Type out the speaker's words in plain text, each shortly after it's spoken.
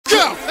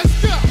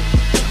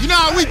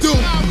how we do.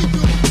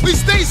 We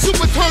stay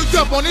super turned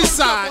up on this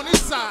side.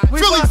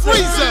 Philly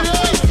Freezer.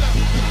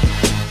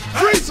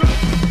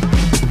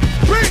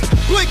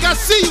 Blink, I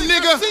see you,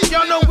 nigga.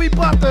 Y'all know we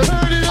bout to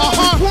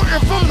reporting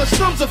from the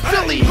slums of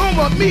Philly. Home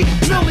of me,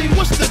 Millie,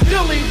 what's the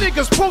dilly?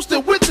 Niggas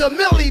posted with the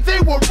millie, they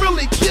will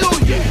really kill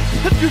you.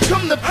 If you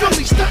come to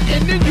Philly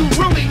stuntin', then you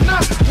really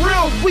not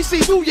real. We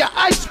see through your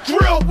ice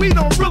grill, we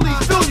don't really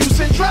feel you.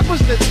 Send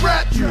trappers to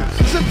trap you,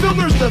 send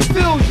fillers to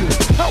fill you.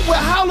 With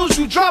hollows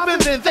you dropping,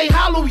 then they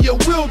hollow your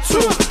will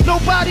too.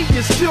 Nobody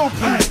is kill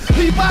proof,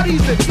 leave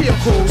bodies in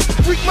vehicles,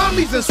 freak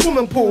mommies in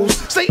swimming pools.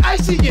 Say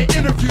icy in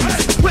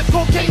interviews, with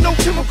cocaine, no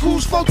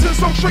chemicals, floating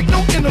so straight,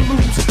 no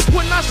interludes.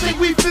 When I say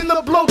we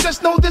finna blow,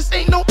 just know this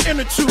ain't no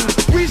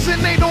interlude. Reason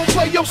they don't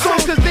play your song,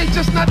 cause they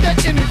just not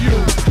that into you.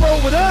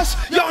 Roll with us,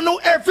 y'all know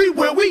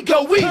everywhere we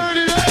go, we turn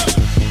it up.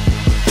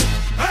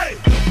 Hey.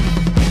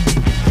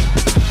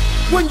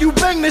 When you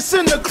bang this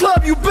in the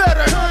club, you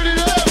better turn it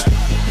up.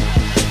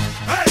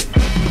 Hey.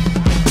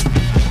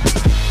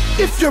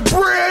 If your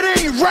bread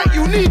ain't right,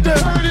 you need to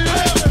turn it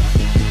up.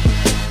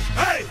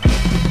 Hey.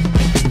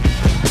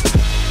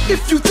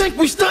 If you think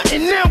we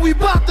stuntin', now we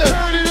bout to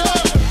turn it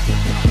up.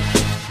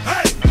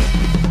 Hey.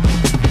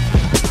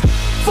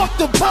 Fuck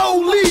the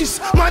police,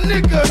 my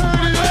nigga.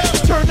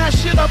 Turn that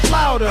shit up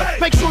louder.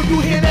 Make sure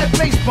you hear that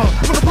bass bump.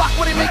 From the block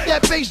where they make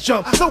that bass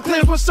jump. No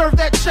plans will serve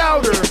that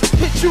chowder.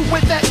 Hit you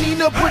with that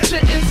Nina, put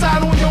your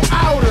inside on your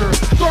outer.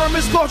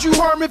 Garments cause you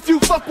harm if you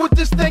fuck with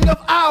this thing of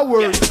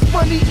ours.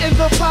 Money in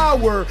the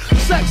power,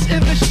 sex in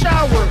the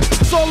shower.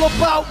 It's all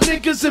about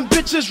niggas and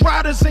bitches,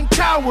 riders and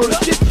cowards.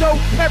 Get dope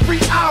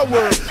every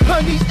hour,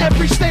 honeys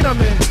every state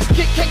I'm in.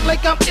 Get cake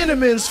like I'm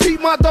Innemans,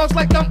 feed my dogs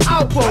like I'm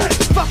Alpo.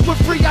 Fuck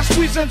with free, I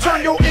squeeze and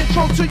turn your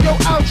intro to your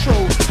outro.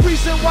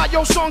 Reason why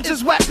your songs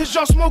is whack, cause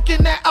y'all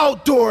smoking that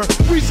outdoor.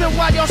 Reason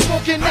why y'all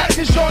smoking that,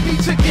 cause y'all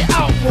need to get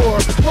out more.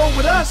 Roll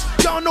with us,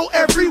 y'all know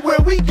everywhere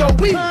we go,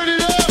 we turn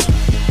it up.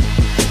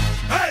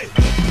 Hey.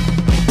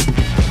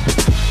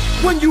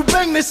 When you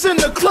bang this in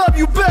the club,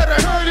 you better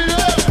turn it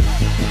up.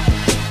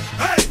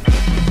 Hey.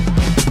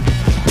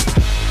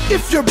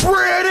 If your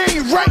bread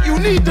ain't right, you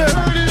need to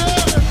turn it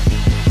up.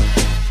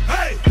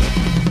 Hey.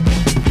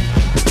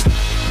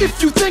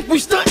 If you think we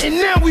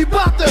stuntin', now we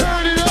bout to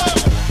turn it up.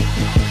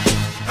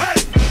 Hey.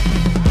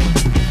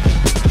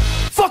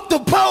 Fuck the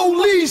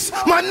police,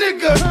 my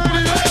nigga.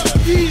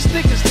 These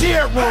niggas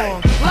dead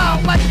wrong,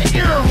 loud like the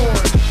air horn.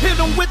 Hit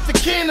them with the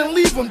can and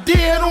leave them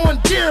dead on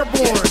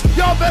Dearborn.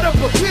 Y'all better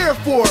prepare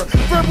for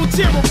verbal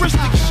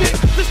terroristic shit.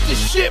 This the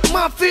shit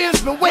my fans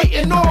been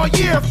waiting all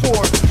year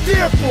for.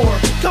 Therefore,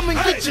 come and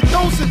get your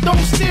dose and don't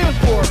stand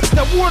for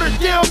that watered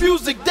down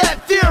music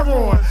that they're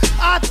on.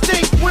 I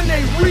think when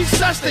they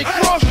recess, they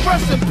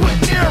cross-dress and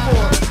put air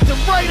on. Then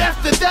right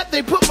after that,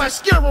 they put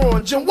mascara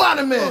on.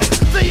 Janwadaman,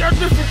 they are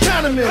different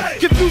kind of men.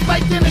 Confused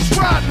like Dennis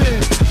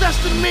Rodman. That's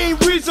the main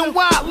reason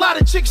why a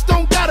lot of chicks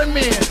don't got a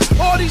man.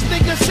 All these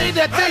niggas say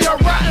that they are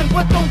rotten,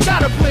 but don't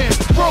got a plan.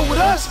 Roll with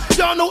us,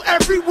 y'all know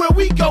everywhere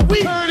we go,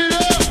 we turn it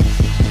up.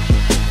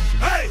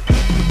 Hey.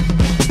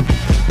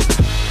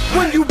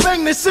 When you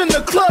bang this in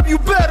the club, you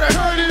better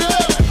turn it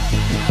up.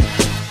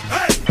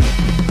 Hey.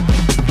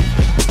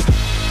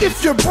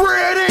 If your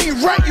bread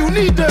ain't right, you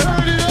need to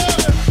turn it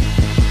up.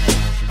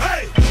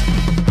 Hey.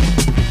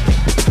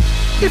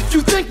 If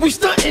you think we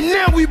stuntin',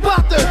 now we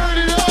bout to turn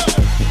it up.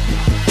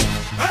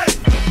 Hey.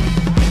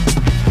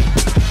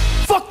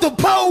 Fuck the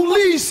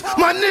police,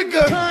 my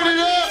nigga. Turn it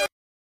up.